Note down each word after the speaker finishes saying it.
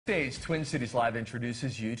Today's Twin Cities Live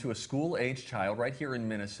introduces you to a school-aged child right here in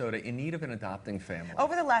Minnesota in need of an adopting family.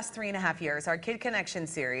 Over the last 3.5 years, our Kid Connection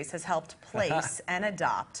series has helped place and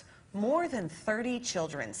adopt more than 30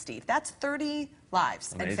 children, Steve. That's 30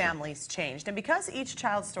 lives and families changed. And because each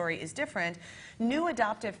child's story is different, new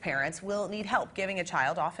adoptive parents will need help giving a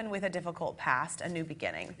child, often with a difficult past, a new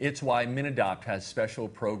beginning. It's why MinAdopt has special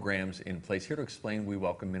programs in place. Here to explain, we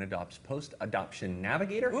welcome MinAdopt's post-adoption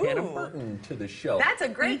navigator, Hannah Burton, to the show. That's a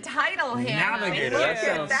great title, Hannah. Navigator, that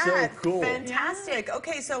sounds so cool. Fantastic. Yeah.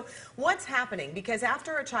 Okay, so what's happening? Because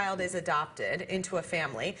after a child is adopted into a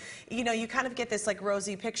family, you know, you kind of get this like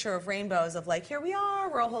rosy picture of rainbows of like, here we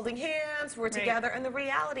are, we're all holding hands, we're together. And the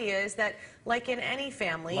reality is that, like in any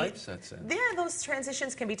family, life sets in. Yeah, those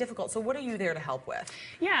transitions can be difficult. So what are you there to help with?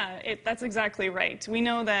 Yeah, that's exactly right. We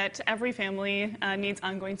know that every family needs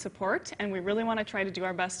ongoing support, and we really want to try to do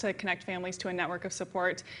our best to connect families to a network of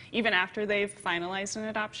support even after they've finalized an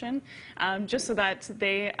adoption, just so that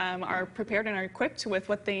they are prepared and are equipped with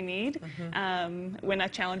what they need when a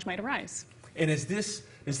challenge might arise. And is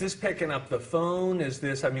this picking up the phone? Is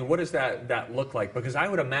this, I mean, what does that look like? Because I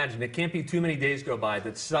would imagine it can't be too many days go by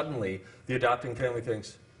that suddenly the adopting family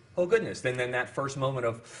thinks, oh goodness, then that first moment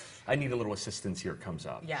of, I need a little assistance here comes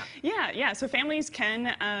up. Yeah. So families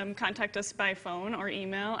can contact us by phone or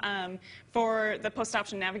email. For the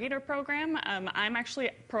Post-Adoption Navigator program, I'm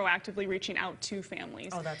actually proactively reaching out to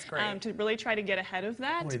families. Oh, that's great. To really try to get ahead of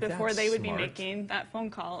that before they would be making that phone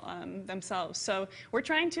call themselves. So we're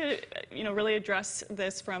trying to, really address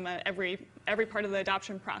this from every part of the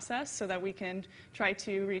adoption process so that we can try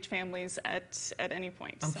to reach families at any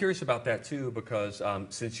point. I'm curious about that too, because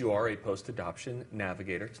since you are a post-adoption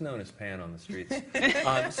navigator, it's known as Pan on the streets.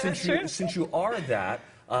 Since you are that,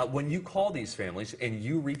 when you call these families and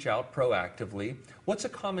you reach out proactively, what's a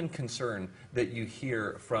common concern that you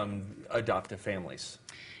hear from adoptive families?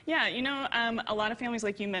 Yeah, a lot of families,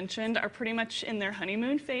 like you mentioned, are pretty much in their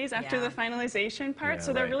honeymoon phase after the finalization part,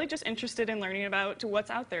 so they're really just interested in learning about what's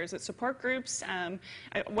out there. Is it support groups?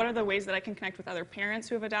 What are the ways that I can connect with other parents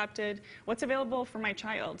who have adopted? What's available for my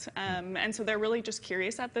child? And so they're really just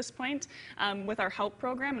curious at this point. With our HELP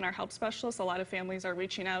program and our HELP specialists, a lot of families are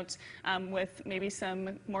reaching out with maybe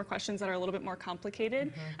some more questions that are a little bit more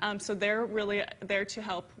complicated. So they're really there to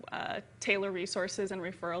help tailor resources and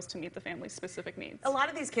referrals to meet the family's specific needs. A lot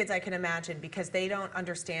of these kids, I can imagine, because they don't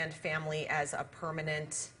understand family as a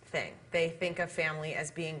permanent thing. They think of family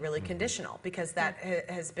as being really conditional, because that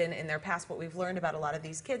has been in their past. What we've learned about a lot of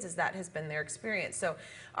these kids is that has been their experience. So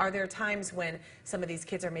are there times when some of these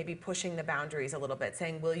kids are maybe pushing the boundaries a little bit,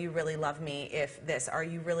 saying, will you really love me if this? Are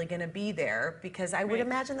you really going to be there? Because I would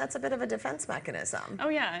imagine that's a bit of a defense mechanism. Oh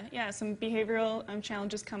yeah, some behavioral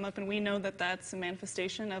challenges come up, and we know that that's a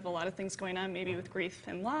manifestation of a lot of things going on, maybe with grief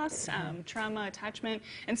and loss, trauma, attachment.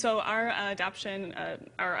 And so our adoption,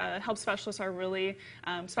 our HELP specialists are really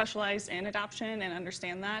specialized in adoption and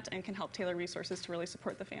understand that and can help tailor resources to really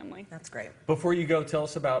support the family. That's great. Before you go, tell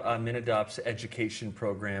us about MinAdopt's education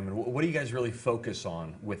program, and what do you guys really focus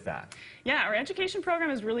on with that? Yeah, our education program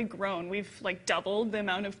has really grown. We've doubled the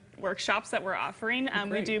amount of workshops that we're offering.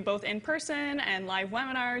 We do both in-person and live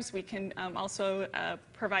webinars. We can also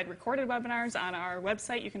provide recorded webinars on our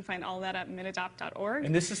website. You can find all that at minadopt.org.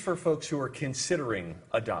 And this is for folks who are considering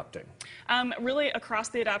adopting? Really across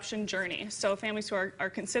the adoption journey. So families who are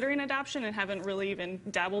considering adoption and haven't really even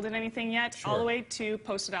dabbled in anything yet, all the way to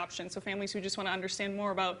post-adoption. So families who just want to understand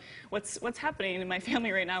more about what's happening in my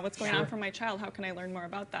family right now, what's going on for my child, how can I learn more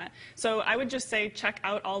about that? So I would just say check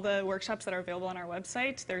out all the workshops that are available on our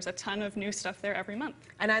website. There's a ton of new stuff there every month.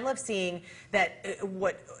 And I love seeing that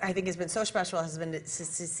what I think has been so special has been to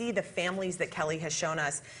see the families that Kelly has shown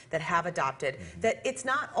us that have adopted, that it's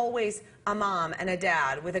not always a mom and a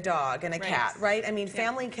dad with a dog and a cat, right? I mean,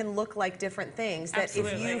 family can look like different things. That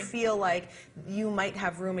if you feel like you might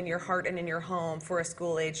have room in your heart and in your home for a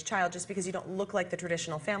school-aged child, just because you don't look like the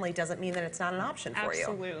traditional family doesn't mean that it's not an option for you.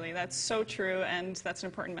 Absolutely. That's so true, and that's an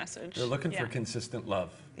important message. They're looking for consistent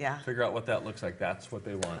love. Figure out what that looks like. That's what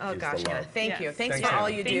they want. Oh gosh, Hannah, thank you. Thanks for all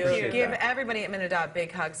you do. Give everybody at MinAdopt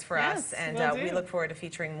big hugs for us, and we look forward to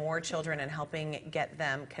featuring more children and helping get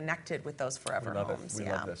them connected with those forever homes. We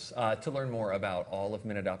love this. To learn more about all of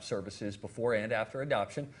MinAdopt services before and after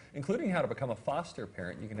adoption, including how to become a foster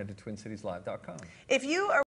parent, you can head to TwinCitiesLive.com. If you are